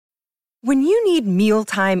When you need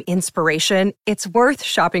mealtime inspiration, it's worth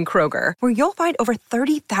shopping Kroger, where you'll find over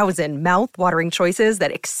 30,000 mouth-watering choices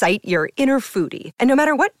that excite your inner foodie. And no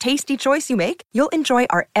matter what tasty choice you make, you'll enjoy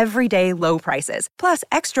our everyday low prices, plus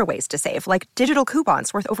extra ways to save, like digital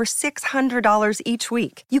coupons worth over $600 each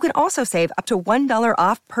week. You can also save up to $1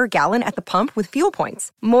 off per gallon at the pump with fuel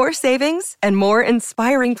points. More savings and more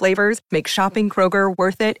inspiring flavors make shopping Kroger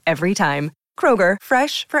worth it every time. Kroger,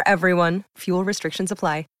 fresh for everyone. Fuel restrictions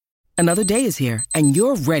apply. Another day is here, and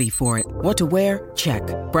you're ready for it. What to wear? Check.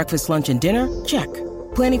 Breakfast, lunch, and dinner? Check.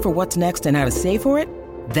 Planning for what's next and how to save for it?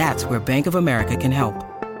 That's where Bank of America can help.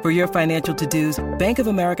 For your financial to-dos, Bank of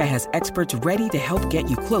America has experts ready to help get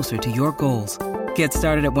you closer to your goals. Get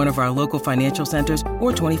started at one of our local financial centers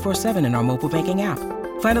or 24/7 in our mobile banking app.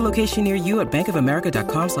 Find a location near you at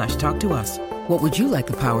bankofamerica.com/talktous. What would you like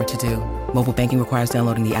the power to do? Mobile banking requires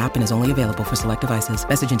downloading the app and is only available for select devices.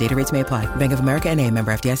 Message and data rates may apply. Bank of America N.A.,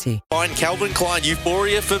 member FDIC. Find Calvin Klein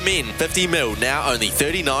Euphoria for Men, 50 mil, now only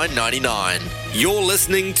 $39.99. You're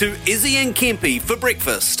listening to Izzy and Kempy for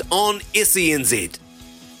breakfast on SENZ.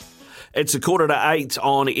 It's 7:45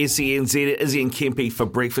 on SENZ. Izzy and Kempy for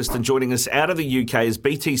breakfast, and joining us out of the UK is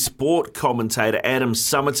BT Sport commentator Adam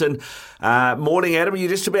Summerton. Morning, Adam. Are you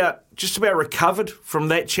just about recovered from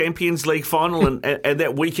that Champions League final and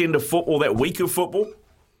that weekend of football, that week of football?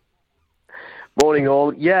 Morning,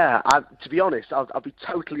 all. Yeah, to be honest, I'll be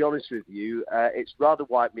totally honest with you. It's rather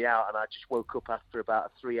wiped me out, and I just woke up after about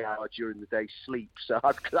a 3-hour during the day sleep. So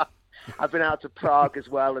I've been out to Prague as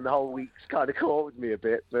well, and the whole week's kind of caught with me a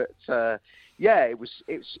bit. But yeah,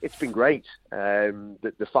 it's been great.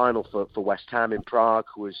 The final for West Ham in Prague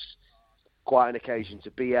was quite an occasion to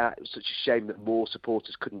be at. It was such a shame that more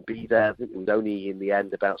supporters couldn't be there. I think it was only in the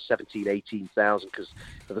end about 18,000 because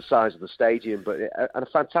of the size of the stadium. But and a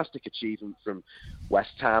fantastic achievement from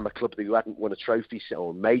West Ham, a club who hadn't won a trophy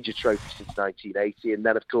or a major trophy since 1980. And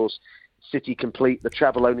then, of course, City complete the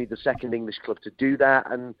treble, only the second English club to do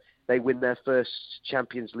that, and they win their first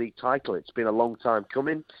Champions League title. It's been a long time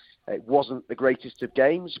coming. It wasn't the greatest of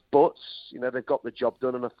games, but they've got the job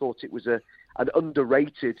done, and I thought it was an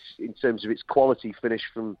underrated, in terms of its quality, finish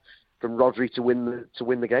from Rodri to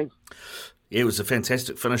win the game. Yeah, it was a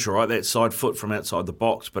fantastic finish, all right, that side foot from outside the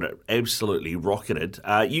box, but it absolutely rocketed.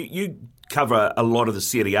 You cover a lot of the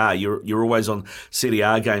Serie A. You're always on Serie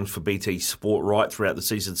A games for BT Sport right throughout the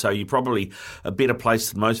season, so you're probably a better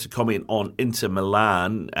place than most to comment on Inter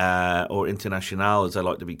Milan, or Internazionale as they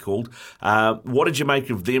like to be called. What did you make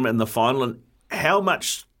of them in the final, and how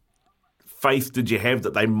much faith did you have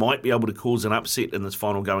that they might be able to cause an upset in this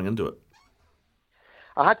final going into it?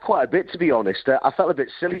 I had quite a bit, to be honest. I felt a bit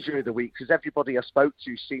silly during the week because everybody I spoke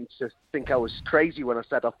to seemed to think I was crazy when I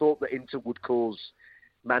said I thought that Inter would cause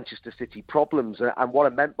Manchester City problems. And what I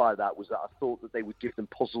meant by that was that I thought that they would give them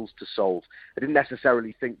puzzles to solve. I didn't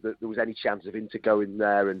necessarily think that there was any chance of Inter going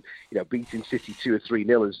there and beating City 2 or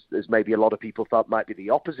 3-0 as maybe a lot of people thought might be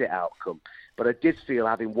the opposite outcome. But I did feel,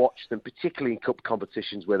 having watched them, particularly in cup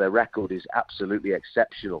competitions where their record is absolutely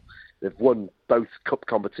exceptional. They've won both cup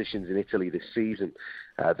competitions in Italy this season,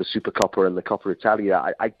 the Supercoppa and the Coppa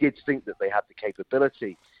Italia. I did think that they had the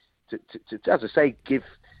capability to, as I say, give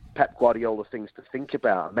Pep Guardiola things to think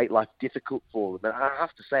about and make life difficult for them. And I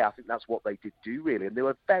have to say, I think that's what they did do, really. And they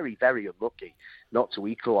were very, very unlucky not to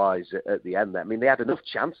equalise at the end. I mean, they had enough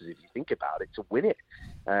chances, if you think about it, to win it.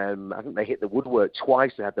 I think they hit the woodwork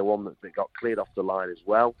twice. They had the one that got cleared off the line as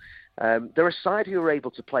well. They're a side who are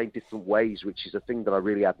able to play in different ways, which is a thing that I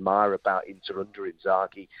really admire about Inter under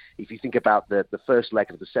Inzaghi. If you think about the first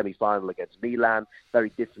leg of the semi-final against Milan, very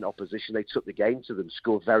different opposition. They took the game to them,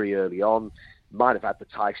 scored very early on. Might have had the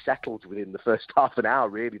tie settled within the first half an hour,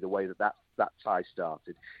 really, the way that tie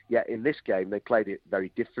started. Yet in this game, they played it very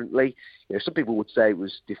differently. Some people would say it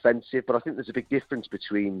was defensive, but I think there's a big difference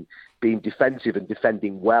between being defensive and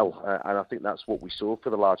defending well. And I think that's what we saw for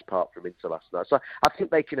the large part from Inter last night. So I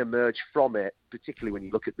think they can emerge from it, particularly when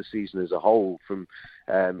you look at the season as a whole, from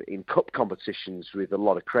in cup competitions with a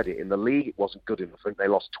lot of credit. In the league, it wasn't good enough. I think they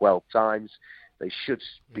lost 12 times. They should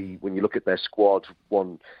be, when you look at their squad,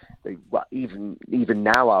 even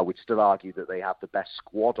now I would still argue that they have the best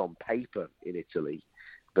squad on paper in Italy.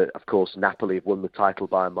 But, of course, Napoli have won the title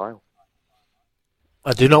by a mile.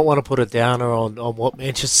 I do not want to put a downer on what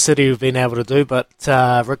Manchester City have been able to do, but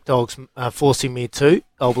Rick Dog's forcing me to.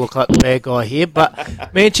 I'll look like the bad guy here.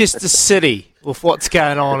 But Manchester City, with what's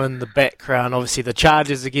going on in the background, obviously the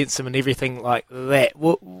charges against them and everything like that,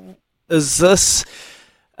 is this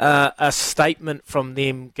a statement from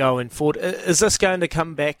them going forward? Is this going to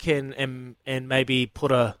come back and maybe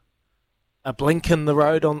put a a blink in the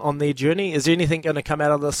road on their journey? Is there anything going to come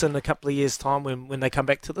out of this in a couple of years' time when they come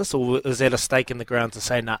back to this, or is that a stake in the ground to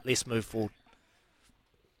say, nah, let's move forward?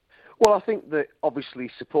 Well, I think that obviously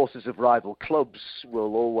supporters of rival clubs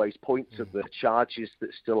will always point to the charges that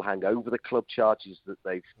still hang over the club, charges that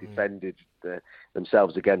they've defended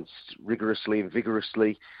themselves against rigorously and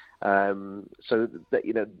vigorously. So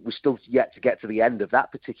that, we're still yet to get to the end of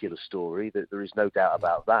that particular story. That there is no doubt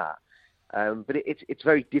about that. But it's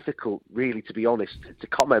very difficult, really, to be honest, to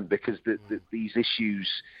comment because these issues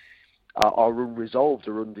are unresolved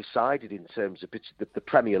or undecided in terms of the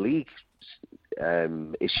Premier League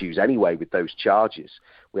issues anyway with those charges.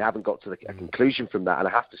 We haven't got to a conclusion from that, and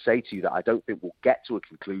I have to say to you that I don't think we'll get to a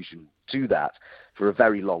conclusion to that for a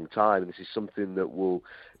very long time. And this is something that will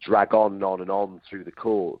drag on and on through the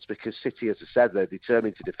courts because City, as I said, they're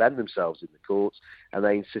determined to defend themselves in the courts, and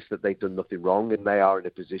they insist that they've done nothing wrong, and they are in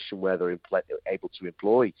a position where they're able to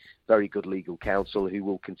employ very good legal counsel who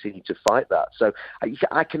will continue to fight that. So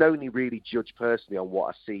I can only really judge personally on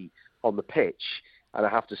what I see on the pitch. And I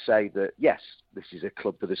have to say that, yes, this is a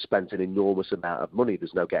club that has spent an enormous amount of money.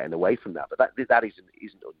 There's no getting away from that. But that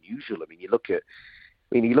isn't unusual. I mean, you look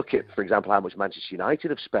at, for example, how much Manchester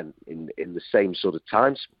United have spent in the same sort of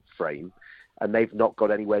time frame, and they've not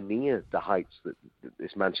got anywhere near the heights that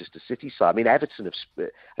this Manchester City side. I mean, I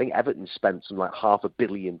think Everton spent some like £500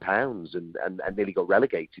 million and nearly got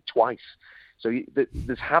relegated twice. So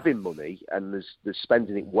there's having money and there's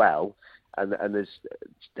spending it well. And there's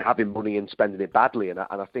having money and spending it badly. And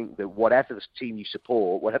I think that whatever team you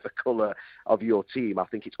support, whatever colour of your team, I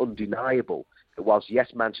think it's undeniable that whilst,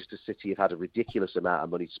 yes, Manchester City have had a ridiculous amount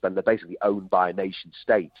of money to spend, they're basically owned by a nation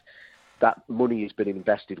state. That money has been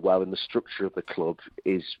invested well, and the structure of the club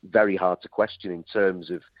is very hard to question in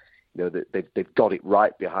terms of, that they've got it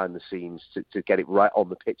right behind the scenes to get it right on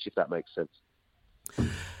the pitch, if that makes sense.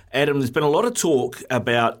 Adam, there's been a lot of talk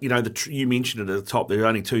about, you mentioned it at the top, there are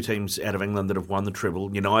only two teams out of England that have won the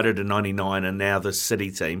treble, United in 99 and now the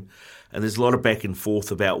City team. And there's a lot of back and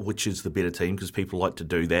forth about which is the better team because people like to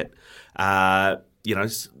do that.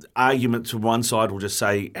 Arguments from one side will just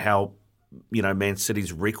say how, Man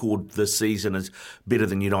City's record this season is better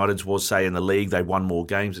than United's was, say, in the league. They won more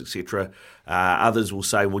games, etc. Others will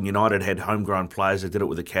say, well, United had homegrown players. They did it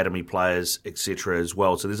with academy players, etc. as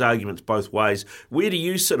well. So there's arguments both ways. Where do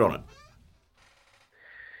you sit on it?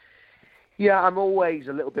 Yeah, I'm always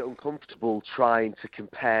a little bit uncomfortable trying to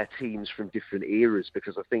compare teams from different eras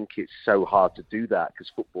because I think it's so hard to do that because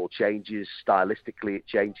football changes. Stylistically, it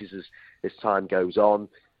changes as time goes on.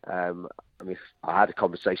 I had a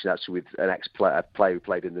conversation actually with an ex-player who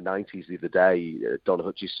played in the 90s the other day, Don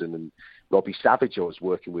Hutchison and Robbie Savage I was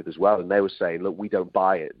working with as well, and they were saying, look, we don't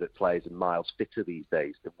buy it that players are miles fitter these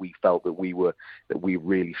days, that we felt that we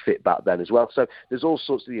really fit back then as well. So there's all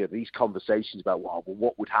sorts of these conversations about, well,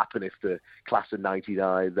 what would happen if the class of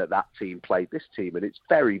 99, that team played this team, and it's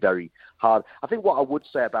very, very hard. I think what I would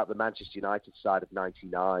say about the Manchester United side of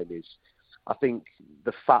 99 is I think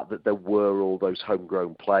the fact that there were all those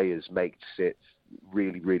homegrown players makes it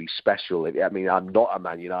really, really special. I mean, I'm not a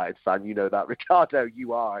Man United fan, you know that, Ricardo.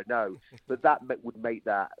 You are, I know, but that would make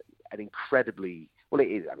that an incredibly it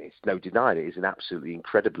is. I mean, it's no denying it is an absolutely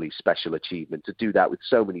incredibly special achievement to do that with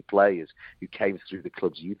so many players who came through the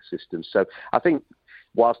club's youth system. So I think,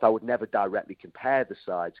 whilst I would never directly compare the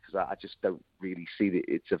sides because I just don't really see that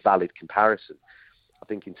it's a valid comparison. I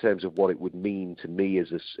think in terms of what it would mean to me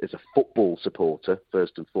as a football supporter,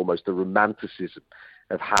 first and foremost, the romanticism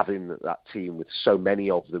of having that team with so many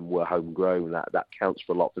of them were homegrown, that counts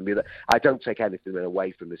for a lot for me. I don't take anything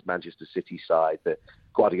away from this Manchester City side that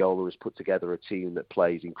Guardiola has put together a team that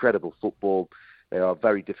plays incredible football. They are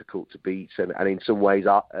very difficult to beat. And in some ways,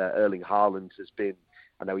 Erling Haaland has been,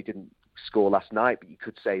 I know he didn't score last night, but you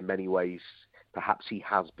could say in many ways, perhaps he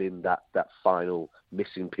has been that final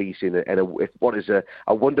missing piece in what is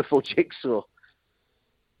a wonderful jigsaw.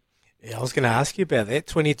 Yeah, I was going to ask you about that.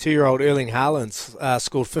 22-year-old Erling Haaland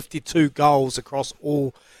scored 52 goals across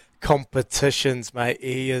all competitions, mate.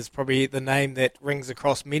 He is probably the name that rings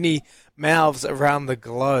across many mouths around the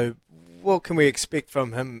globe. What can we expect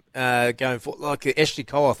from him going forward? Like Ashley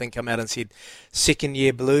Cole, I think, come out and said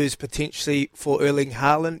second-year blues potentially for Erling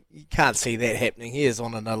Haaland. You can't see that happening. He is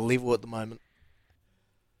on another level at the moment.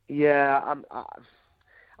 Yeah,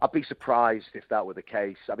 I'd be surprised if that were the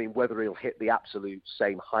case. I mean, whether he'll hit the absolute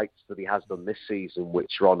same heights that he has done this season,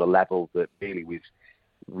 which are on a level that really we've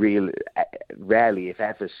rarely, if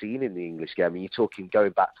ever, seen in the English game. I mean, you're talking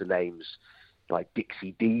going back to names like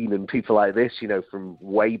Dixie Dean and people like this, from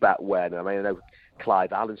way back when. I mean, I know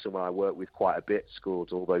Clive Allen, someone I worked with quite a bit,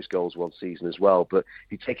 scored all those goals one season as well. But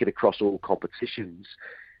if you take it across all competitions,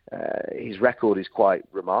 his record is quite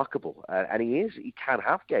remarkable, and he can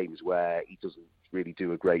have games where he doesn't really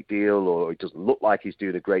do a great deal, or he doesn't look like he's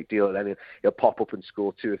doing a great deal, and then he'll pop up and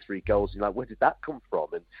score 2 or 3 goals. And you're like, where did that come from?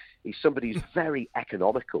 And he's somebody who's very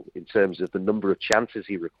economical in terms of the number of chances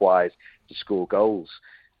he requires to score goals.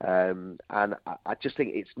 And I just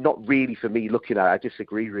think it's not really for me looking at it. I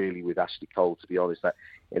disagree really with Ashley Cole, to be honest.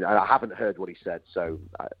 And I haven't heard what he said,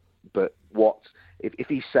 but if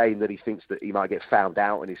he's saying that he thinks that he might get found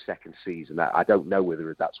out in his second season, I don't know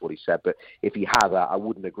whether that's what he said. But if he had, I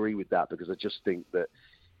wouldn't agree with that, because I just think that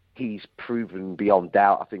he's proven beyond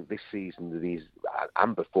doubt, I think this season, that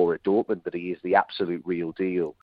and before at Dortmund, that he is the absolute real deal.